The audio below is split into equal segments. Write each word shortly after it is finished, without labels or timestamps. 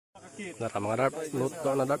Nata mga darp, luto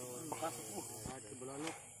na darp.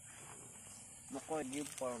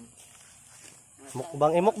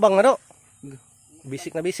 Mukbang mukbang na do.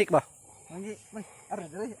 Bisik na bisik ba?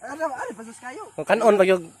 Pasus kayo. Kanon ba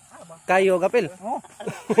yung kayo gapil?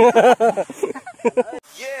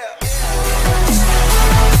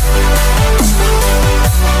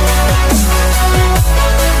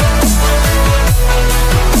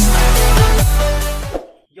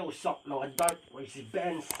 Yo, sup mga dark, BOYZ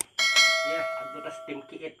bands. Yeah, ang tas team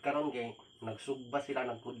Kiit karon kay nagsugba sila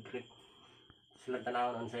ng food trip. Sila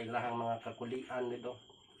tanawon sa ilahang mga kakulian dito.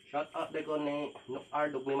 Shout out de ko ni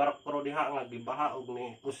Ardog ni Marok Pro diha nga gibaha og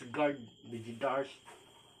ni Coast Guard Digidars.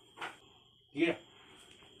 Yeah.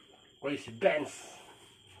 BOYZ bands.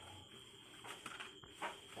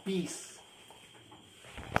 Peace.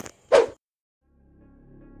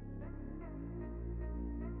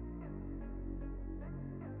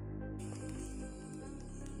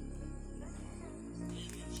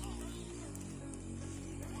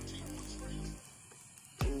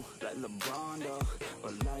 Like LeBron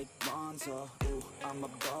or like Lonzo, ooh, I'm a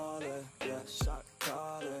baller, yeah, shot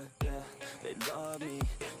caller, yeah, they love me,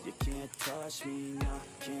 you can't touch me, nah,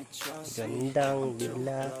 can't trust me. Gandang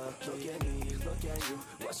bila. Look at me, look at you,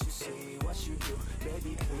 what you see, what you do,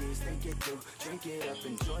 baby please think it through, drink it up,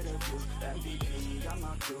 enjoy the view, MVP on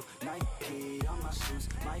my crew, Nike on my shoes,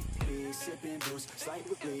 might be sipping booze,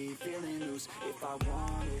 slightly feeling loose, if I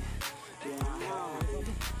want it, then I have it,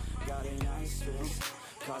 got a nice fist,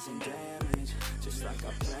 causing damage, just like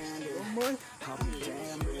I planned it. I'll be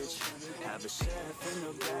damn rich, have a chef in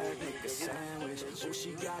the back, make a sandwich. Oh,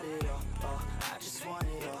 she got it all, I just want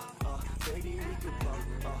it all, baby we could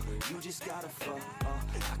ball, you just gotta fuck,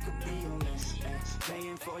 I could be your man,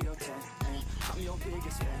 paying for your time, I'm your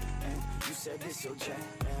biggest fan, you said this your jam,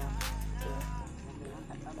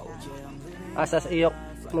 oh yeah, I'm living Asas iyok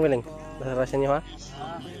muling. Bahasa Rusia niyo ha.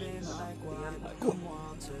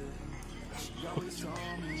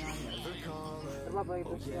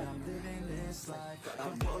 oh yeah, I'm living this life. I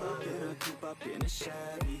roll up in a coupe, up in a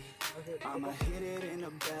Chevy. I'ma hit it in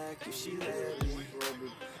the back if she let me.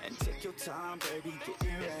 And take your time, baby, get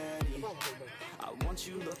me ready. I want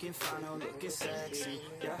you looking fine, or looking sexy.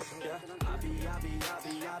 Yeah, yeah. I be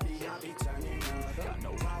turning up. Got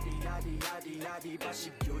no ID, but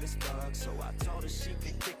she cute as fuck. So I told her she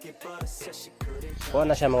could kick it, but I said she couldn't. Kuha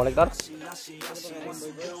na siya mga kolektor.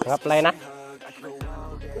 Nga-apply na.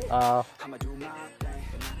 I'ma do my thing.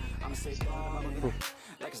 I'ma stay ballin',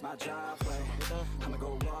 like it's my driveway. I'ma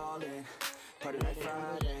go all in, party like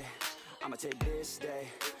Friday. I'ma take this day,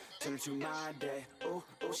 turn it to my day. Oh,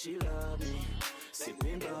 oh, she love me,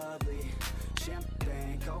 sipping bubbly,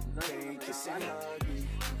 champagne, cocaine, kiss and hug me.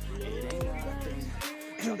 It ain't nothing,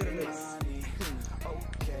 dropping money.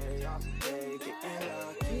 Okay, all day, getting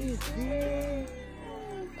lucky.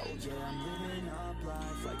 Oh yeah, I'm living up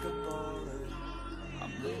life like a baller.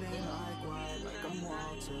 I'm living like white, like I'm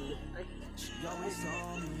Walter. She always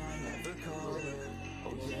told me I never call her.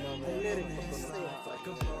 Oh yeah, I'm living this life like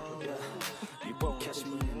a baller. You won't catch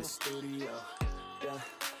me in the studio, yeah.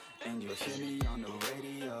 And you'll hear me on the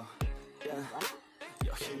radio, yeah.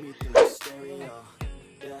 You'll hear me through the stereo,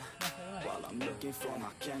 yeah. While I'm looking for my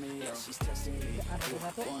cameo, she's texting me,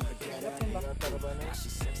 wanna get at me. Now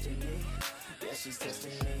she's texting me, yeah, she's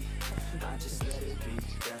testing me. I just let it be,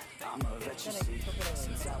 yeah. I'm a vet, you see,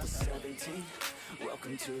 since I was 17.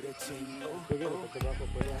 Welcome to the team. Oh, oh,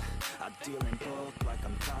 yeah. I deal in bulk like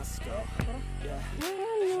I'm Costco. Yeah,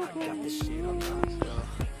 I got this shit on lock, though.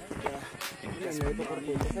 Yeah, invest my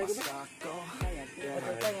money in my stock, go.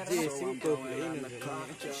 Yeah, so I'm going on the clock.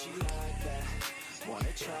 Yeah, she like that.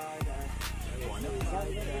 Wanna try that. Wanna buy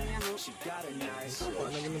that. She got a nice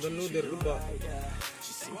yeah.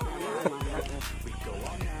 She see me right. We go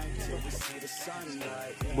all night till we see the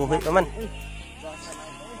sunlight. Buhi naman.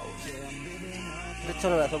 Dito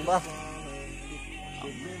na sumba.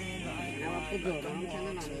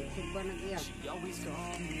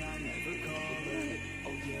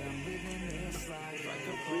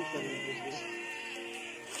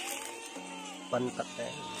 Pantat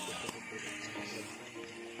eh.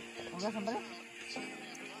 Enggak sampai.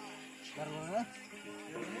 Baru lah.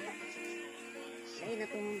 Ay,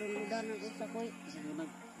 natumudan ako sa koy.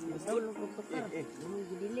 Betul lu tukar. Mau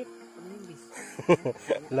didilit, pemilis.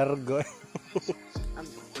 Largo.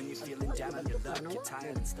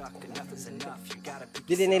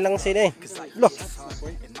 Jadi nilang sini. Loh.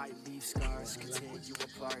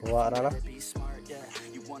 Wah, na.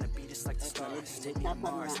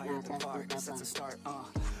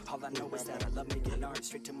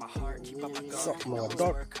 Sok mga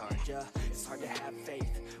dark. It's hard to have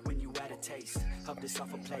faith when you at a taste of this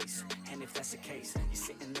awful place. And if that's the case, you're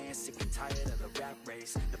sitting there sick and tired of the rat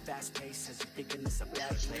race. The fast pace has you thinking it's a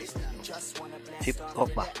bad place. You just wanna blast off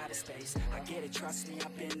into outer space. I get it, trust me,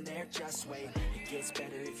 I've been there, just wait. It gets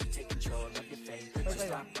better if you take control of your fate. So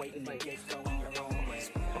stop waiting and get going your own way.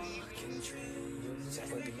 Broken dreams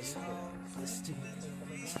and these hopeless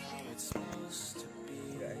tears, how it's supposed to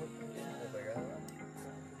be.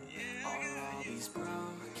 All these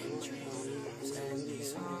broken dreams and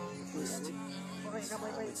these hopeless tears,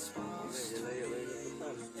 how it's supposed to be.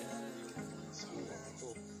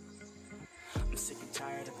 I'm sick and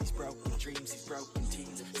tired of these broken dreams, these broken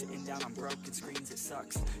teens, sitting down on broken screens. It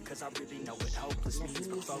sucks, cause I really know what hopeless means,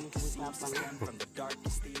 but focus seems to stem from the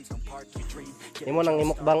darkest themes. Don't park your dream, Imo nang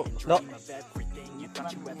imukbang do. of everything you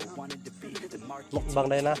thought you ever wanted to be. The mark Mukbang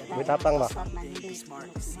dahil na. May tapang ba? be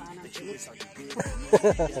smart to see that you is all you really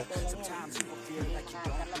need. Sometimes you will feel like you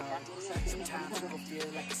don't know. Sometimes you will feel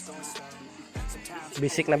like it's going slow. Sometimes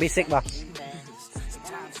Bisik na bisik ba?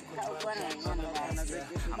 sometimes you will dwell down on the past.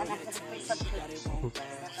 I'm here to tell you that it won't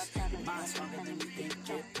last. Your mind's stronger than you think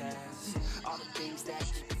it past. All the things that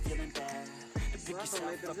keep you feeling bad. And pick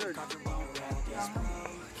yourself up and carve your own path. These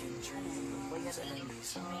broken dreams and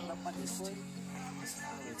these hopeless tears, how it's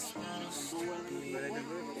supposed to be.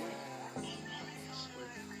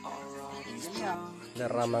 All these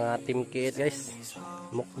Dara mga team Kiit guys.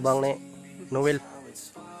 Mukbang ni Noel.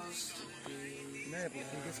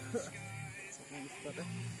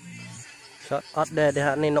 Shout out deh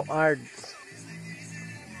diha ni Noard.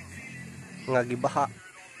 Nga gibaha.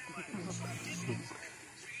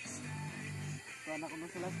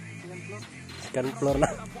 Second floor na.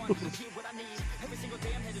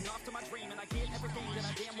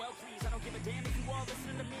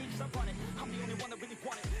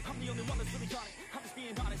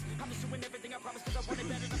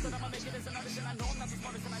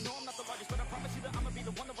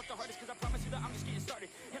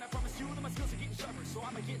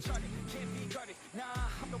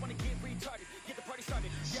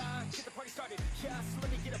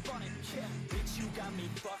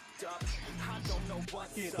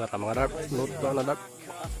 Dara mga darp, luto na darp.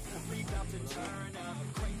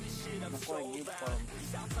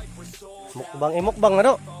 Mukbang mukbang na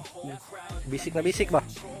do. Bisik na bisik ba?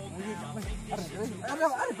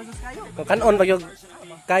 Kanon ba yung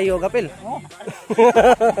kayo gapil?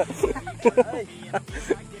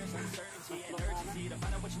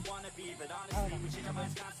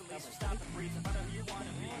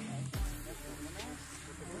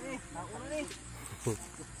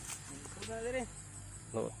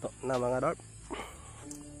 Luto na mga darp.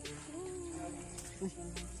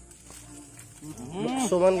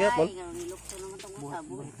 Bukso man gyapon.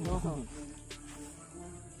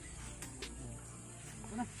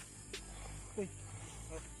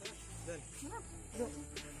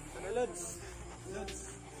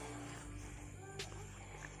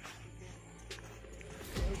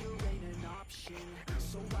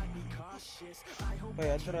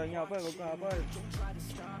 Kaya tara niya pa, wag ka pa.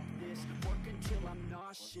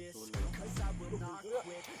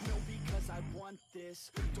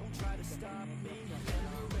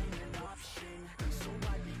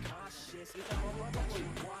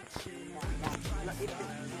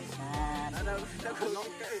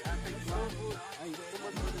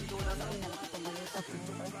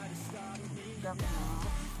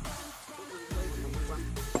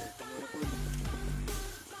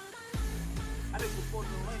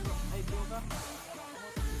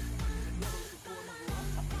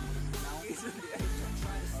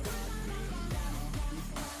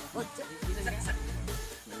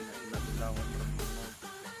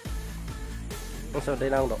 So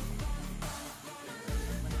day lang do.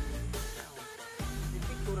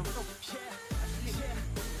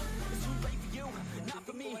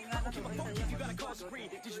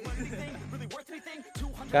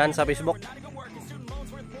 Kan sa Facebook.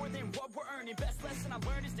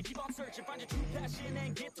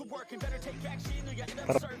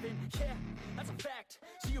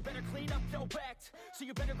 So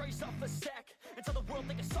you better raise off a sack and tell the world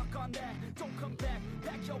they can suck on that. Don't come back,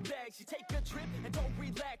 pack your bags. You take a trip and don't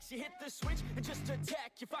relax. You hit the switch and just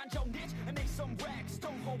attack. You find your niche and make some racks.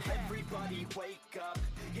 Don't hold back. Everybody wake up.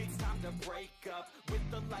 It's time to break up with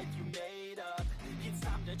the life you made up. It's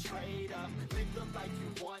time to trade up. Live the life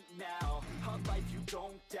you want now. A life you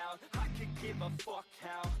don't doubt. I could give a fuck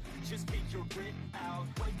how. Just figure it out.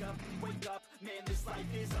 Wake up, man, this life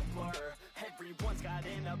is a blur. Everyone's got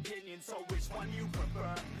an opinion, so which one you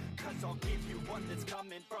prefer? Cause I'll give you one that's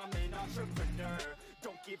coming from an entrepreneur.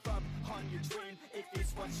 Don't give up on your dream if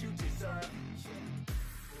it's what you deserve.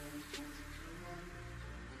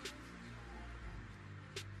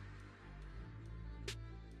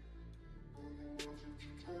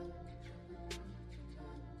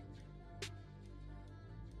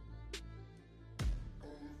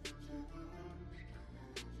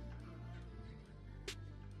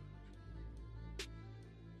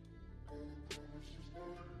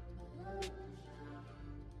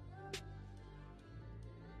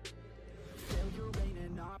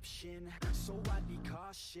 option, so I'd be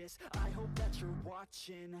cautious. I hope that you're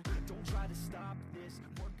watching. Don't try to stop this,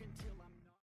 work until I'm